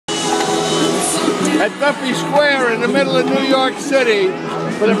at Duffy Square in the middle of New York City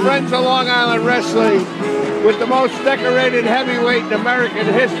for the Friends of Long Island Wrestling with the most decorated heavyweight in American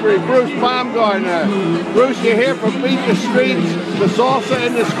history, Bruce Baumgardner. Bruce, you're here for Beat the Streets, the Salsa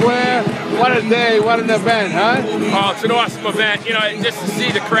in the Square. What a day, what an event, huh? Oh, it's an awesome event. You know, just to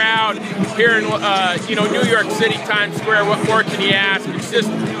see the crowd here in, New York City, Times Square, what more can you ask? It's just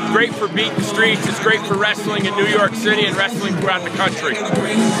great for Beat the Streets. It's great for wrestling in New York City and wrestling throughout the country.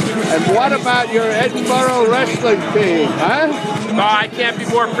 And what about your Edinburgh wrestling team, huh? I can't be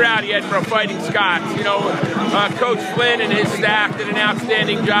more proud of the Edinburgh Fighting Scots. You know, Coach Flynn and his staff did an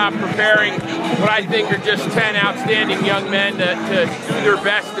outstanding job preparing what I think are just 10 outstanding young men to do their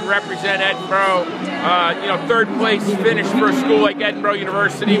best and represent Edinburgh. Third place finish for a school like Edinburgh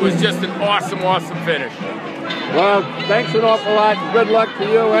University was just an awesome, awesome finish. Well, thanks an awful lot. Good luck to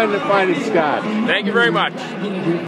you and the Fighting Scots. Thank you very much.